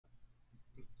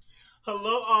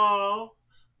Hello, all.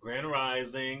 Grand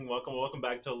Rising. Welcome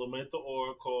back to Illuminate the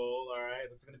Oracle. All right,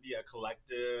 it's going to be a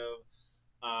collective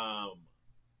um,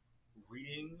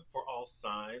 reading for all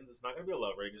signs. It's not going to be a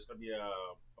love reading. It's going to be a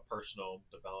personal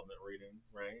development reading,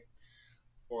 right?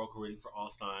 Oracle reading for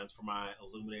all signs for my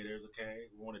illuminators. Okay,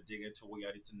 we want to dig into what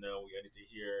y'all need to know, what y'all need to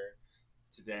hear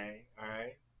today. All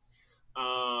right.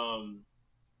 All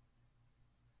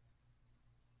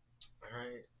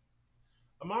right.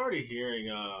 I'm already hearing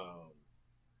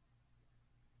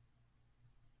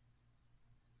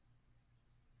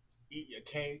eat your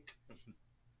cake.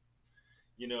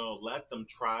 Let them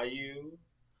try you.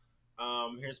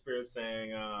 Here's Spirit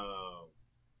saying,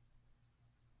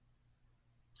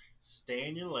 stay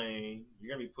in your lane.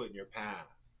 You're gonna be put in your path.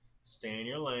 Stay in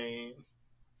your lane.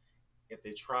 If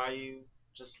they try you,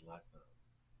 just let them.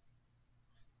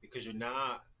 Because you're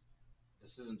not.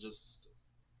 This isn't just.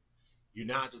 You're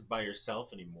not just by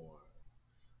yourself anymore.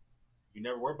 You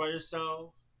never were by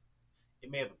yourself.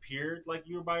 It may have appeared like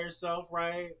you were by yourself,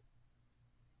 right?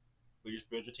 But your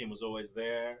spiritual team was always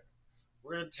there.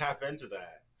 We're gonna tap into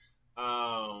that.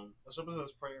 Let's jump into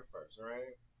this prayer first, all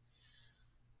right?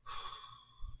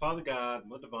 Father God,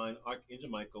 Mother Divine, Archangel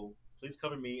Michael, please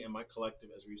cover me and my collective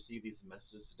as we receive these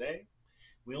messages today.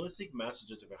 We only seek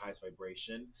messages of your highest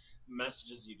vibration,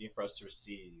 messages you need for us to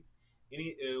receive.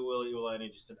 Any ill will, evil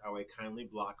energy sent our way, kindly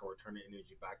block or return the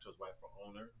energy back to its rightful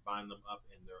owner. Bind them up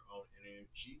in their own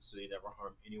energy so they never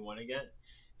harm anyone again.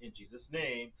 In Jesus'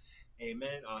 name,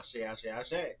 amen. Ashe, ashe,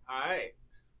 ashe. All right.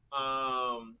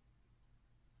 Um,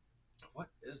 what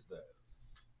is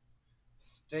this?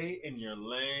 Stay in your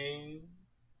lane.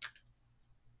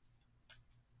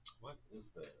 What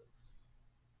is this?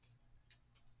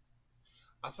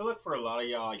 I feel like for a lot of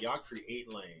y'all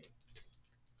create lanes.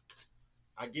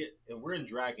 I get, and we're in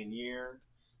Dragon Year,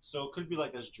 so it could be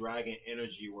like this dragon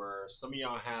energy where some of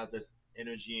y'all have this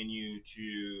energy in you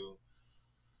to.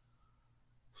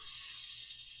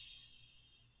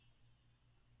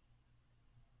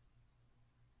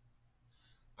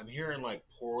 I'm hearing like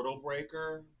portal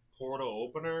breaker, portal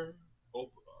opener,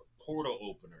 portal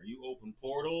opener. You open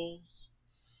portals.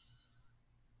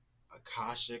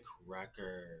 Akashic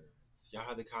records. Y'all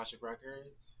have the Akashic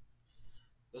records.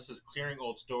 This is clearing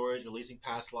old storage, releasing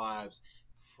past lives,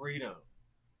 freedom.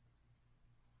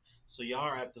 So y'all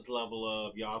are at this level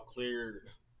of y'all cleared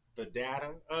the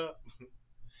data up.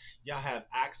 Y'all have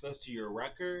access to your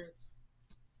records.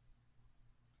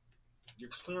 You're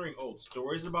clearing old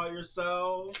stories about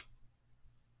yourself.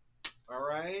 All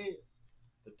right.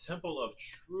 The Temple of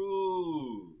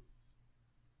Truth.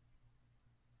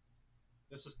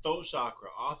 This is throat chakra,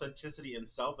 authenticity and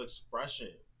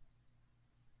self-expression.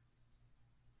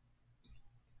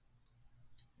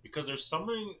 Because there's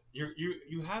something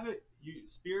you have it.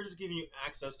 Spirit is giving you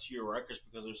access to your records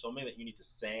because there's something that you need to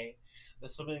say.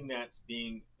 There's something that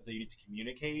you need to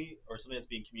communicate, or something that's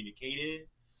being communicated.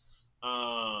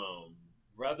 Um,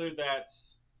 Rather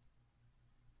that's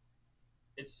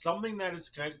it's something that is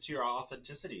connected to your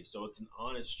authenticity. So it's an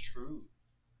honest truth,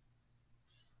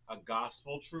 a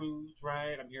gospel truth,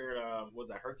 right? I'm here. Was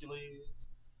that Hercules?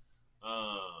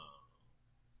 Uh,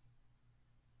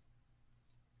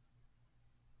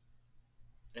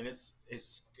 and it's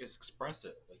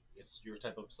expressive. Like it's your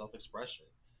type of self expression.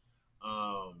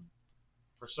 Um,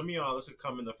 for some of y'all, this could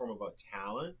come in the form of a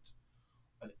talent,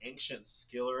 an ancient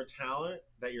skill or a talent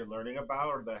that you're learning about,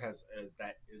 or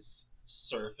that is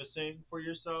surfacing for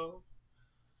yourself.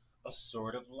 A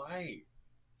sword of light.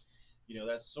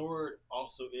 That sword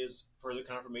also is further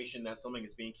confirmation that something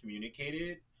is being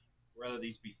communicated, whether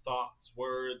these be thoughts,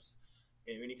 words,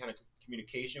 and any kind of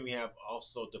communication. We have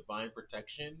also divine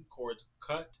protection, cords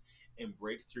cut, and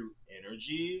breakthrough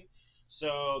energy.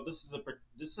 So this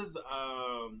is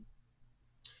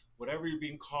whatever you're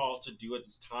being called to do at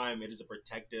this time. It is a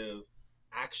protective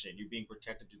action. You're being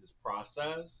protected through this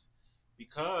process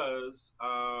because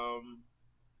I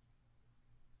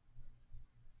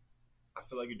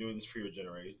feel like you're doing this for your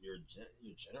generation. Your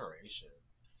generation.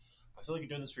 I feel like you're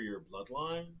doing this for your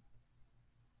bloodline.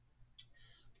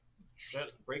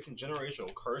 Breaking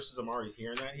generational curses. I'm already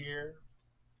hearing that here.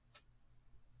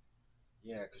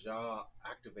 Yeah, because y'all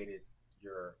activated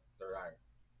your third eye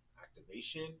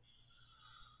activation,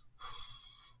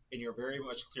 and you're very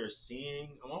much clear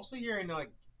seeing. I'm also hearing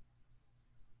like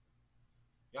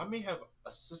y'all may have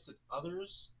assisted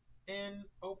others in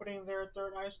opening their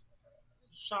third eye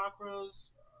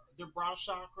chakras, their brow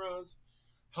chakras,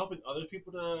 helping other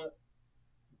people to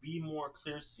be more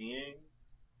clear seeing.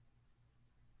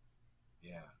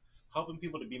 Yeah, helping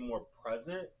people to be more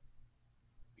present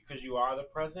because you are the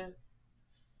present.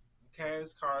 Okay,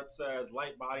 this card says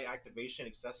light body activation,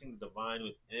 accessing the divine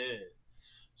within.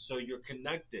 So you're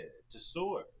connected to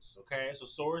source. Okay, so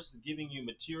source is giving you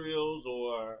materials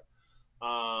or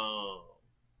um,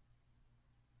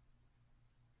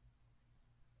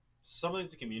 something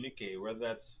to communicate. Whether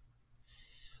that's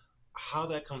how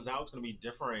that comes out is going to be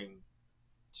differing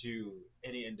to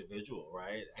any individual,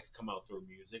 right? It could come out through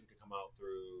music. It could come out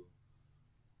through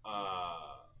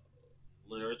uh,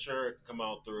 literature. It could come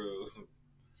out through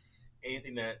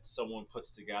anything that someone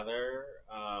puts together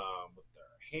with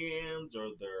their hands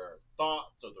or their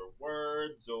thoughts or their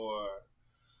words or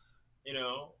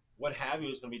what have you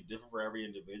is going to be different for every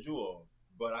individual.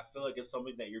 But I feel like it's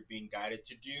something that you're being guided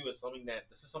to do. It's something that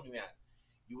this is something that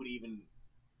you would even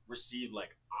receive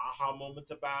like aha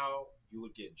moments about. You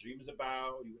would get dreams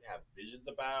about. You would have visions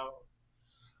about.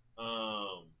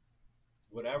 Um,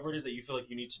 Whatever it is that you feel like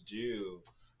you need to do.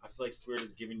 I feel like Spirit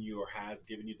has given you or has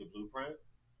given you the blueprint,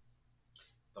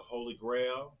 the Holy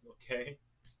Grail. Okay,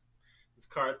 this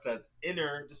card says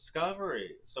inner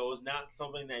discovery. So it's not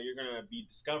something that you're going to be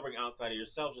discovering outside of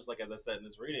yourself. Just like as I said in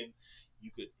this reading,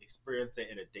 you could experience it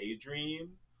in a daydream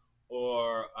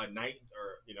or a night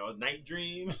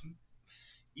dream.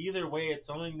 Either way, it's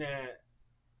something that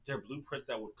they're blueprints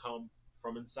that would come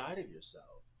from inside of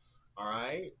yourself. All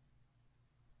right?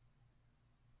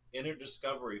 Inner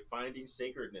discovery, finding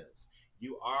sacredness.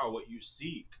 You are what you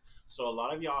seek. So a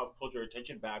lot of y'all have pulled your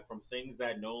attention back from things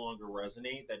that no longer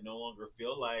resonate, that no longer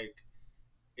feel like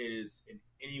it is in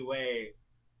any way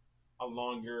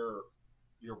along your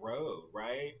road,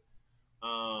 right?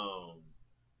 Um,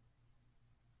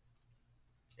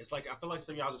 it's like I feel like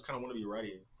some of y'all just kind of want to be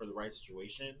ready for the right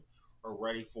situation or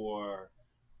ready for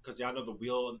because y'all know the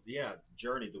wheel, yeah,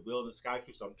 journey, the wheel in the sky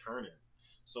keeps on turning.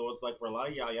 So it's like for a lot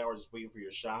of y'all are just waiting for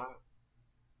your shot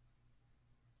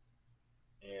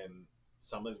and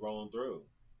something's rolling through.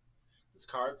 This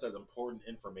card says important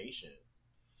information.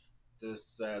 This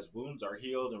says wounds are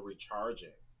healed and recharging.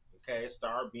 Okay,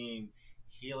 star being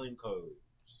healing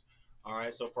codes. All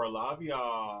right, so for a lot of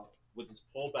y'all, with this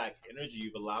pullback energy,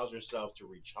 you've allowed yourself to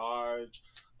recharge,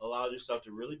 allowed yourself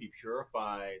to really be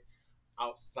purified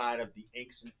outside of the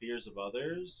angst and fears of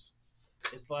others.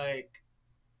 It's like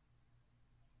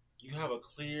you have a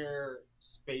clear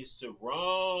space to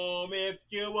roam if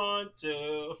you want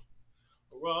to.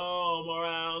 Roam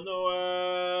around the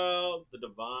world, the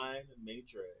divine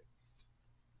matrix.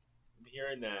 I'm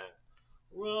hearing that.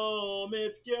 Roam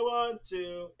if you want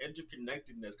to.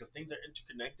 Interconnectedness, because things are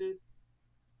interconnected.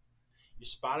 You're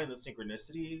spotting the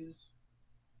synchronicities.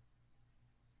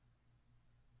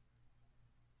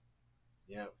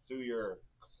 Yeah, through your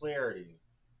clarity.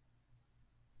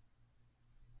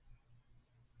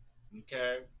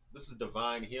 Okay? This is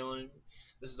divine healing.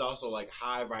 This is also like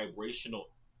high vibrational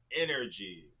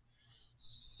energy.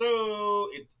 So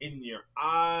it's in your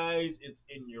eyes, it's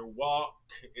in your walk,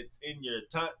 it's in your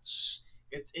touch,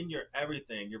 it's in your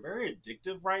everything. You're very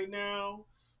addictive right now,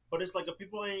 but it's like if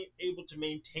people ain't able to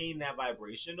maintain that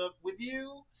vibration up with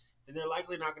you, then they're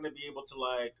likely not going to be able to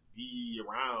like be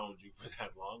around you for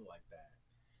that long like that,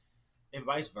 and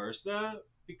vice versa,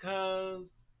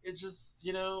 because it's just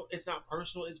it's not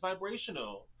personal, it's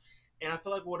vibrational, and I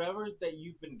feel like whatever that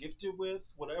you've been gifted with,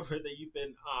 whatever that you've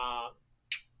been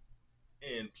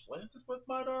implanted with,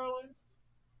 my darlings.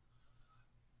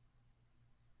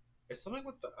 It's something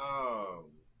with the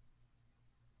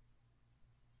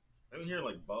I'm hearing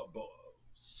like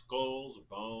skulls,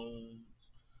 bones,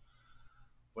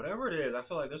 whatever it is. I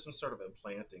feel like there's some sort of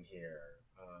implanting here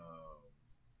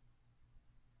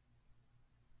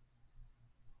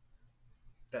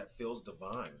that feels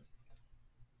divine.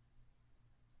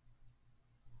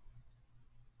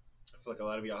 I feel like a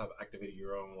lot of y'all have activated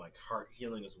your own like heart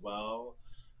healing as well.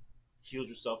 Healed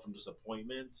yourself from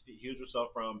disappointments. Healed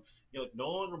yourself from like no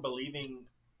longer believing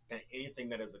that anything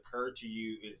that has occurred to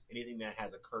you is anything that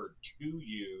has occurred to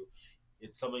you.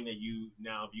 It's something that you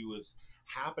now view as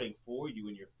happening for you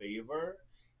in your favor.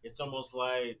 It's almost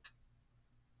like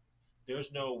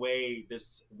there's no way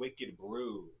this wicked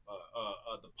brew,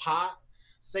 the pot,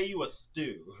 say you a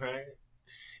stew, right?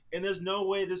 And there's no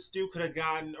way this stew could have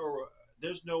gotten, or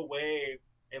there's no way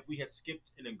if we had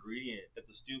skipped an ingredient that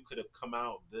the stew could have come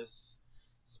out this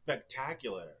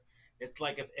spectacular. It's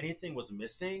like if anything was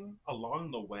missing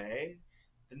along the way,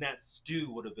 then that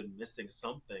stew would have been missing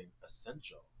something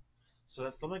essential. So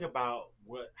that's something about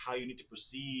how you need to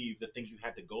perceive the things you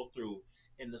had to go through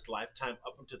in this lifetime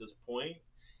up until this point.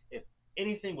 If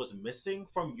anything was missing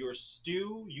from your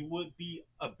stew, you would be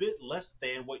a bit less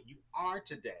than what you are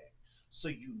today. So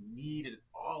you needed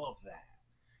all of that.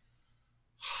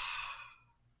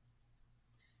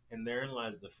 And therein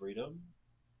lies the freedom.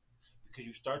 because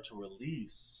you start to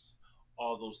release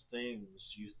all those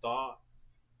things you thought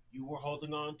you were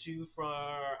holding on to for,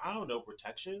 I don't know,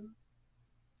 protection.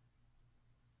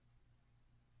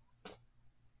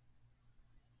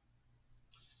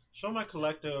 Show my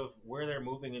collective where they're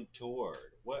moving in toward.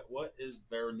 What is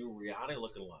their new reality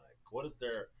looking like? What is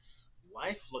their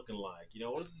life looking like?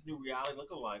 What is this new reality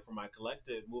looking like for my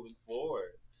collective moving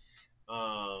forward?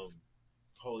 Um,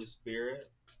 Holy Spirit,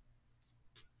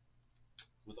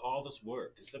 with all this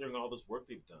work, considering all this work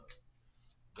they've done,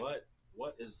 what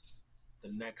what is the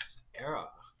next era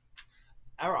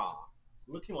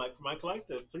looking like for my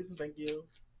collective? Please and thank you.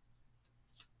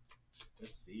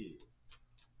 Let's see.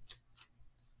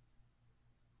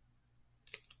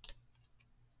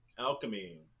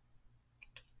 Alchemy.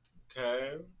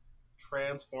 Okay.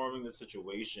 Transforming the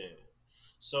situation.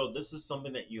 So this is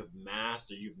something that you've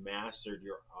mastered. You've mastered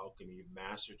your alchemy. You've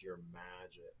mastered your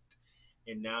magic.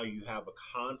 And now you have a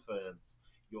confidence.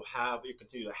 You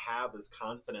continue to have this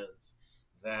confidence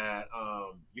that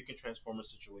you can transform a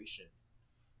situation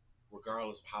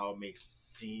regardless of how it may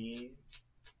seem,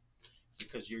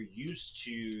 because you're used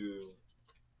to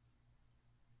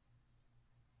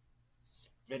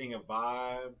spinning a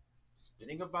vibe,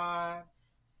 spinning a vibe,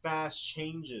 fast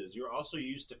changes. You're also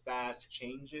used to fast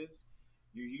changes.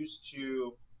 You're used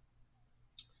to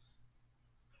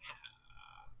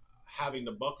having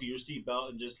to buckle your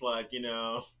seatbelt and just like,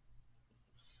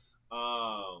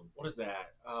 what is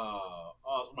that? Oh,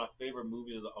 it's one of my favorite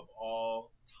movies of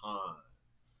all time.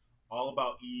 All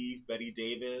About Eve, Betty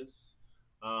Davis,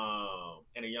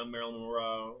 and a young Marilyn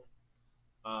Monroe.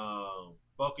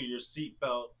 Buckle your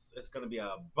seatbelts. It's gonna be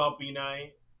a bumpy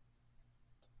night.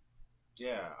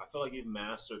 Yeah, I feel like you've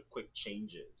mastered quick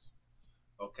changes.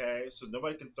 Okay, so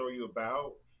nobody can throw you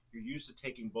about. You're used to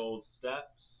taking bold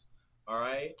steps. All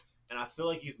right, and I feel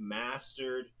like you've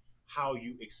mastered how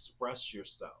you express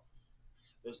yourself.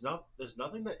 There's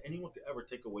nothing that anyone could ever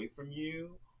take away from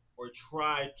you or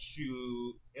try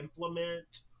to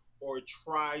implement or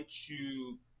try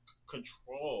to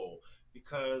control,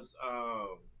 because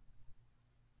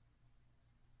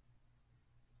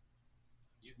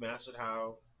you've mastered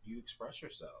how you express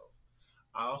yourself.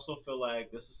 I also feel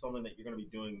like this is something that you're going to be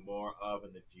doing more of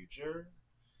in the future.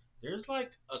 There's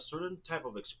like a certain type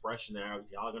of expression that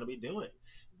y'all are going to be doing,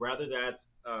 whether that's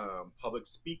public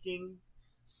speaking,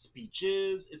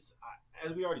 speeches. It's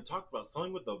as we already talked about,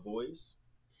 something with the voice,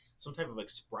 some type of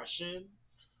expression.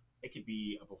 It could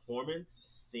be a performance,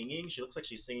 singing. She looks like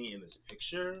she's singing in this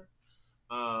picture.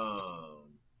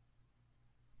 Um,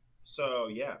 so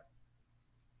yeah,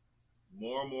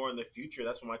 more and more in the future.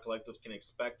 That's what my collectives can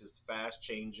expect is fast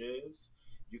changes.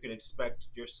 You can expect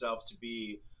yourself to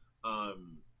be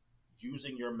um,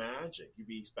 using your magic. You'll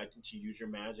be expecting to use your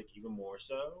magic even more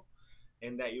so,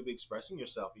 and that you'll be expressing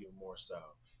yourself even more so.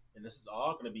 And this is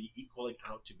all going to be equaling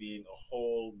out to being a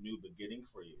whole new beginning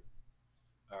for you.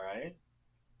 All right?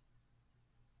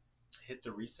 Hit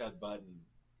the reset button.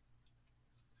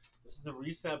 This is the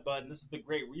reset button. This is the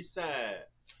great reset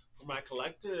for my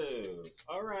collective.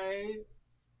 All right.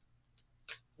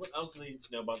 What else do they need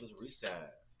to know about this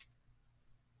reset?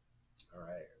 All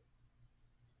right.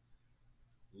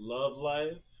 Love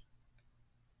life.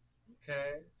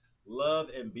 Okay. Love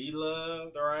and be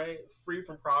loved. All right. Free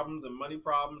from problems and money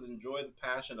problems. Enjoy the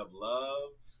passion of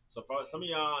love. So for some of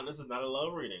y'all, and this is not a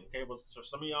love reading, okay, but for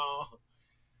some of y'all,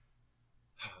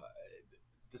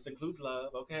 this includes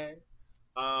love, okay.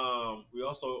 We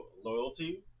also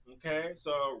loyalty, okay.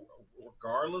 So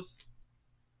regardless,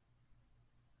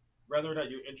 whether or not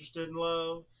you're interested in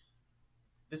love,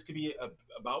 this could be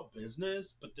about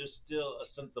business, but there's still a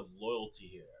sense of loyalty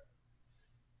here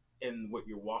in what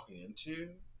you're walking into.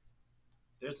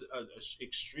 There's a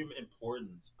extreme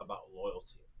importance about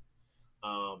loyalty,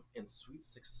 and sweet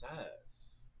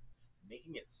success,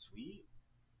 making it sweet,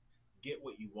 get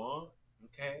what you want.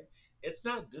 Okay, it's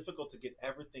not difficult to get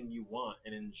everything you want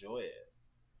and enjoy it.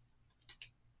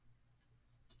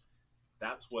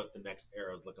 That's what the next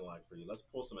era is looking like for you. Let's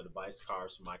pull some advice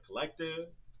cards from my collective.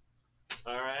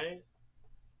 All right,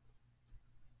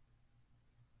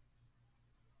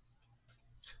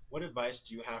 what advice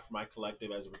do you have for my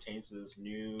collective as it pertains to this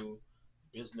new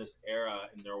business era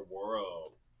in their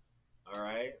world? All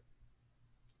right,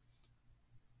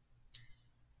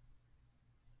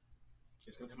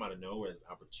 it's gonna come out of nowhere as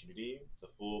opportunity. The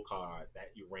Fool card,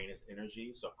 that Uranus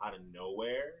energy. So out of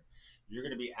nowhere, you're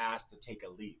gonna be asked to take a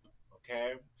leap.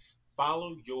 Okay,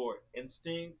 follow your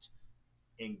instinct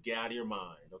and get out of your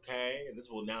mind. Okay, and this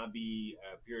will not be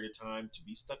a period of time to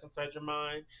be stuck inside your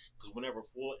mind, because whenever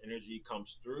full energy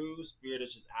comes through, Spirit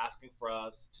is just asking for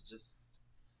us to just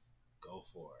go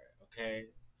for it. Okay,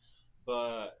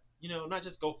 but not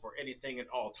just go for anything at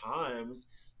all times,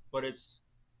 but it's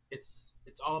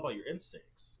all about your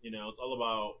instincts. It's all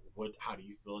about how do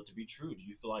you feel it to be true? Do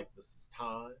you feel like this is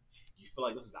time? Do you feel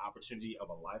like this is the opportunity of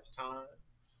a lifetime?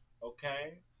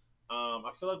 Okay.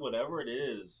 I feel like whatever it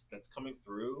is that's coming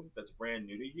through that's brand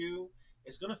new to you,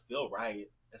 it's gonna feel right.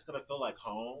 It's gonna feel like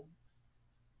home.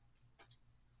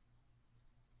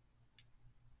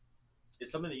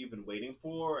 It's something that you've been waiting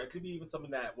for. It could be even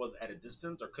something that was at a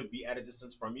distance or could be at a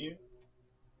distance from you.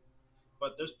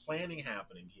 But there's planning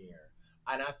happening here.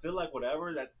 And I feel like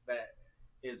whatever that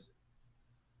is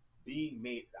being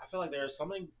made, I feel like there's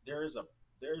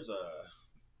a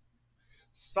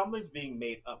something's being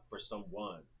made up for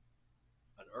someone.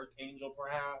 An earth angel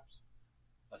perhaps,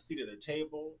 a seat at the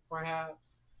table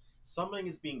perhaps. Something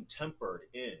is being tempered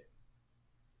in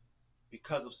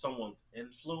because of someone's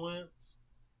influence.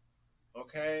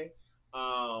 Okay.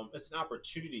 It's an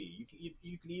opportunity. You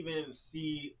can even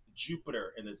see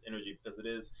Jupiter in this energy because it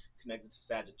is connected to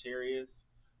Sagittarius.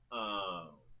 Um,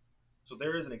 so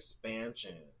there is an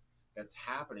expansion that's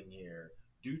happening here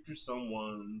due to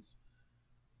someone's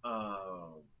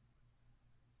um,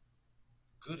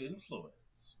 good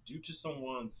influence, due to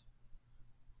someone's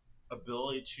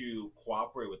ability to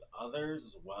cooperate with others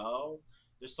as well.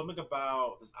 There's something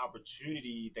about this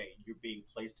opportunity that you're being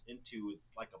placed into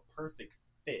is like a perfect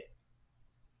fit.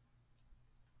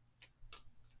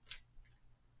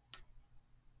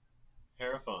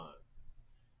 Terrifying.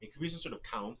 It could be some sort of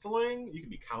counseling. You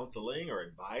could be counseling or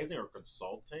advising or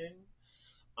consulting.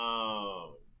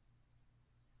 Um,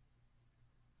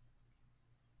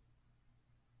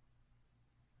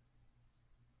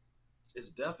 it's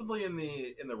definitely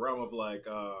in the realm of like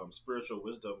spiritual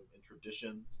wisdom and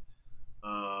traditions.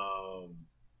 Um,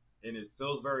 and it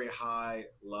feels very high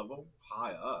level,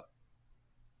 high up.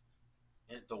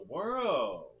 And the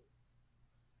world,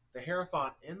 the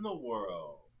Hierophant in the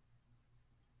world.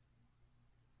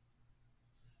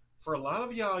 For a lot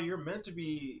of y'all, you're meant to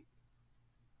be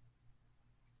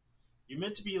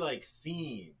like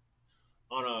seen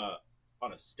on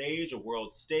a stage, a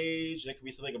world stage. There could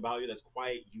be something about you that's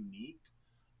quite unique.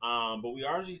 But we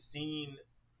already seen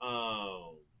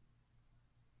um,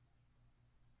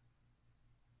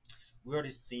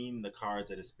 the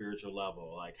cards at a spiritual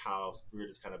level, like how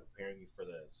spirit is kind of preparing you for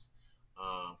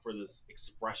this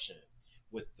expression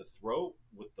with the throat,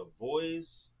 with the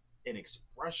voice, and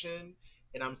expression.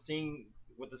 And I'm seeing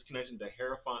with this connection to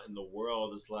Hierophant in the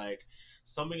world is like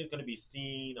something is going to be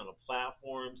seen on a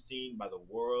platform, seen by the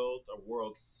world, a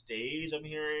world stage. I'm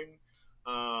hearing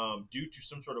due to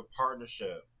some sort of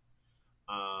partnership.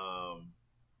 Um,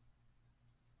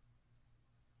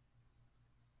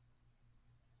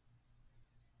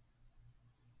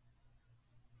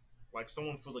 like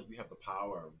someone feels like you have the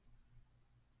power.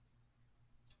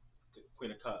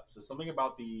 Queen of Cups. There's something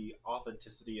about the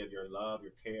authenticity of your love,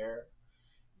 your care,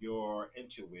 your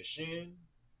intuition,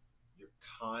 your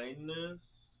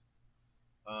kindness,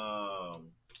 um,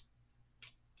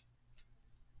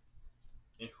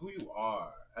 and who you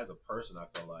are as a person. I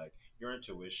feel like your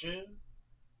intuition.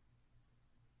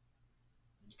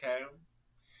 Okay,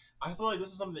 I feel like this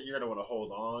is something that you're gonna want to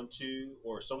hold on to,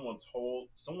 or someone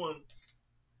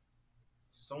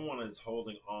is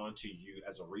holding on to you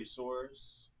as a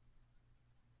resource.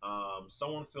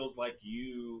 Someone feels like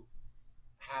you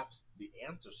have the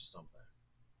answers to something.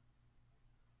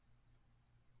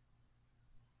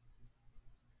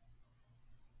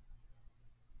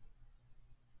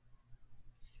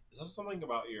 There's also something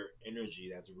about your energy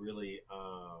that's really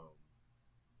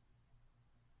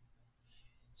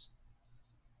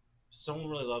someone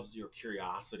really loves your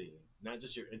curiosity, not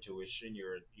just your intuition,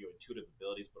 your intuitive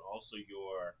abilities, but also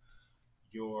your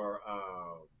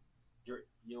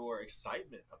your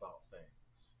excitement about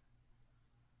things.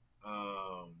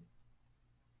 Um,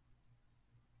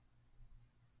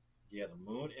 yeah, the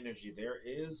moon energy. There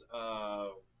is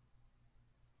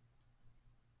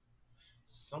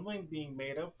something being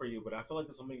made up for you, but I feel like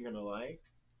it's something you're gonna like,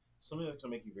 something that's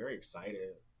gonna make you very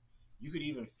excited. You could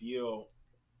even feel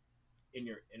in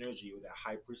your energy with that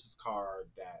high priestess card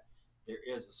that there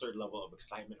is a certain level of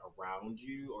excitement around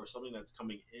you or something that's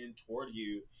coming in toward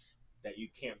you that you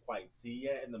can't quite see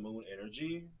yet in the moon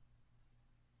energy.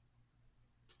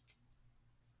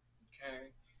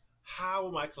 Okay. How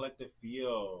will my collective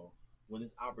feel when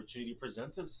this opportunity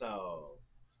presents itself?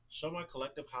 Show my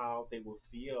collective how they will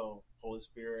feel, Holy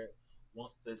Spirit,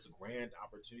 once this grand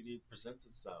opportunity presents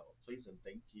itself. Please and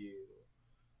thank you.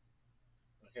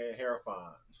 Okay,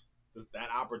 Hierophant.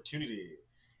 That opportunity.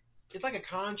 It's like a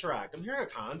contract. I'm hearing a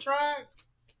contract.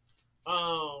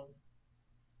 Um,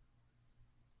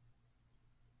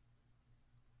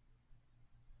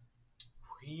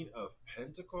 Queen of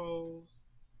Pentacles,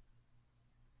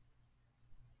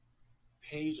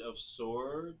 Page of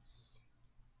Swords,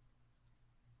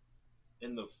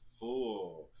 and the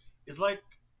Fool. It's like,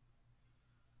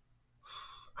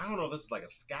 I don't know if this is like a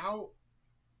scout.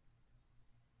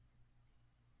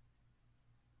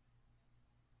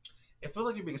 It feels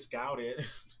like you're being scouted.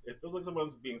 It feels like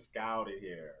someone's being scouted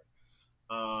here.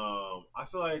 I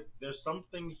feel like there's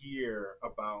something here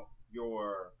about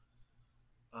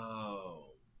um,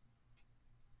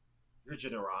 your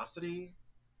generosity,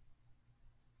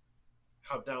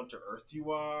 how down to earth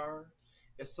you are.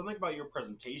 It's something about your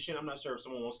presentation. I'm not sure if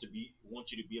someone wants you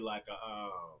to be like a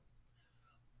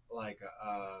like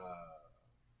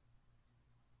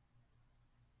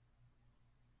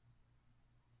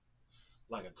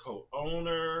a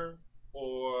co-owner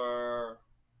or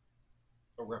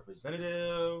a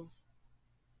representative,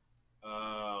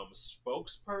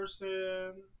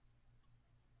 spokesperson.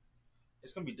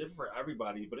 It's gonna be different for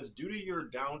everybody, but it's due to your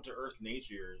down to earth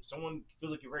nature. Someone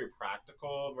feels like you're very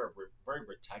practical, very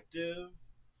protective,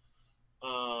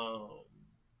 um,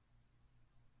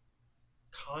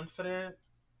 confident.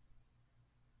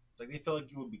 Like they feel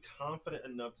like you would be confident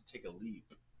enough to take a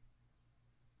leap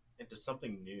into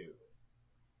something new.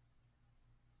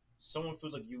 Someone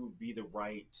feels like you would be the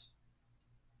right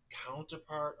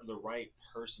counterpart or the right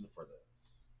person for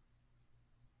this.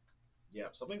 Yeah,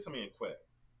 something's coming in quick.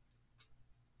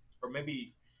 Or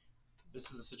maybe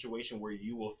this is a situation where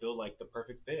you will feel like the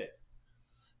perfect fit.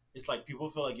 It's like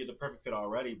people feel like you're the perfect fit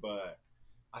already, but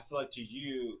I feel like to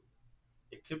you,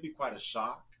 it could be quite a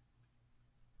shock,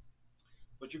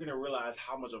 but you're going to realize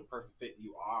how much of a perfect fit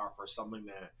you are for something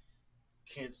that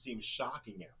can seem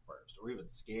shocking at first or even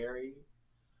scary.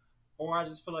 Or I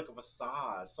just feel like a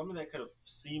facade, something that could have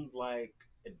seemed like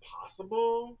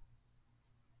impossible,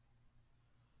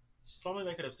 something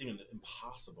that could have seemed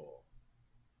impossible.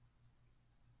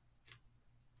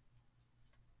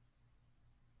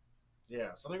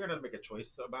 Yeah, something you're going to make a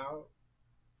choice about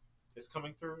is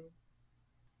coming through,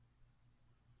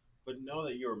 but know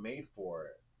that you're made for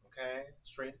it. Okay?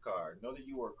 Strength card. Know that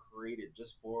you were created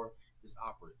just for this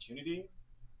opportunity.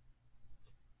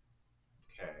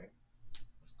 Okay.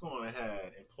 Let's go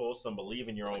ahead and pull some believe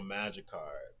in your own magic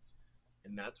cards.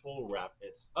 And that's what we'll wrap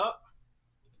it up.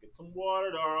 Get some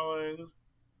water, darling.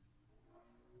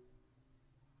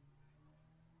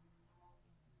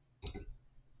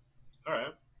 All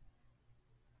right.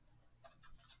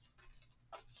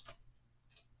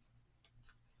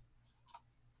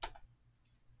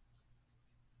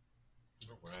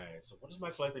 All right. So, what does my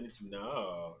collector need to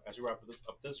know as you wrap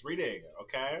up this reading?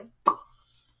 Okay.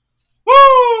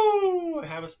 Woo!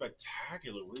 Have a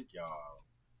spectacular week, y'all.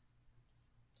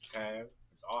 Okay.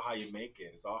 It's all how you make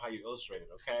it. It's all how you illustrate it.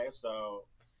 Okay. So,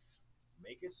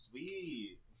 make it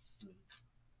sweet.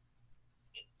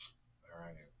 All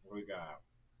right. What we got?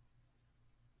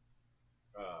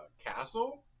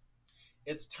 Castle.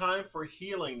 It's time for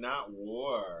healing, not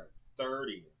war.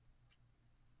 30.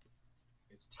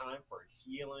 It's time for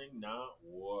healing, not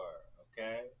war.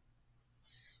 Okay?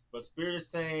 But Spirit is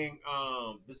saying,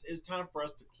 this is time for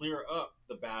us to clear up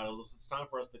the battles. This is time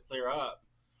for us to clear up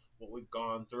what we've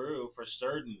gone through for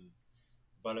certain.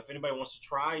 But if anybody wants to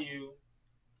try you,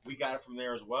 we got it from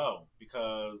there as well.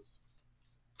 Because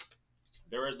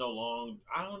there is no long,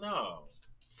 I don't know.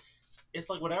 It's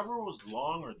like whatever was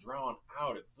long or drawn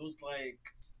out, it feels like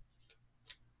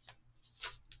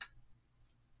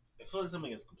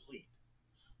something is complete.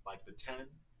 Like the 10,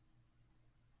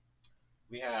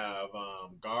 we have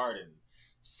garden.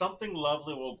 Something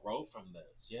lovely will grow from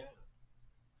this, yeah.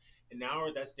 And now we're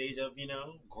at that stage of,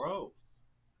 growth.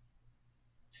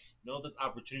 This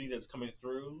opportunity that's coming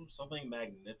through, something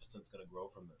magnificent's going to grow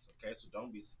from this, okay? So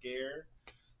don't be scared.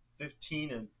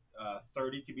 15 and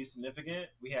 30 could be significant.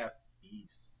 We have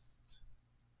feast.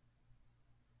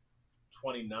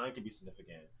 29 could be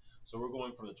significant. So we're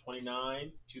going from the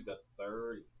 29 to the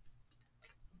 30,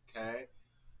 okay?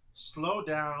 Slow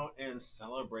down and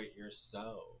celebrate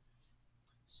yourself.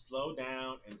 Slow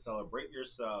down and celebrate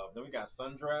yourself. Then we got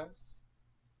sundress.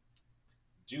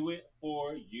 Do it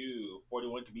for you.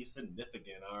 41 can be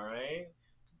significant, all right?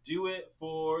 Do it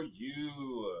for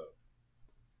you.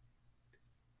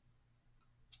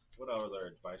 What other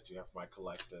advice do you have for my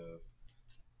collective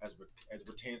as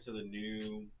pertains to the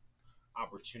new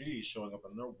opportunities showing up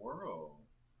in their world?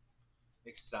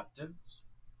 Acceptance,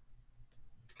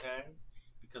 okay?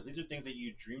 Because these are things that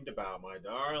you dreamed about, my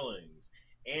darlings,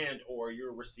 and or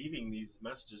you're receiving these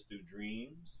messages through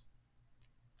dreams,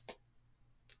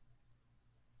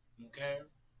 okay?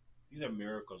 These are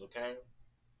miracles, okay?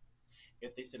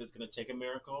 If they said it's gonna take a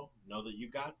miracle, know that you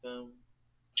got them.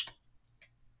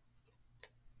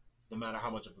 no matter how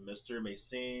much of a mystery it may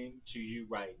seem to you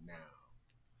right now.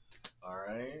 All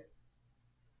right.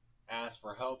 Ask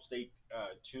for help. Stay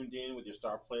tuned in with your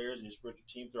star players and your spiritual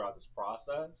team throughout this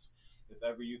process. If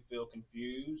ever you feel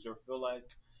confused or feel like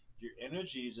your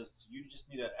energy is just you just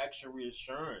need an extra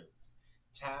reassurance,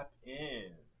 tap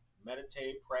in,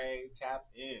 meditate, pray, tap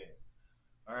in.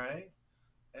 All right,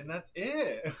 and that's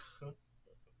it.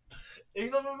 And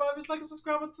you know my vibe is like and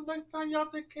subscribe until next time. Y'all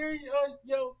take care of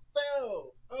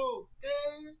yourself,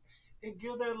 okay? And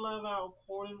give that love out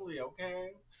accordingly,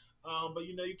 okay? But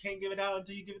you know you can't give it out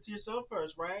until you give it to yourself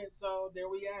first, right? So there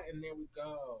we at, and there we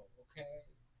go, okay?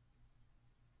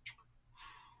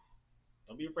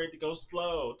 Don't be afraid to go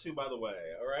slow, too. By the way,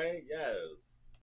 all right? Yes.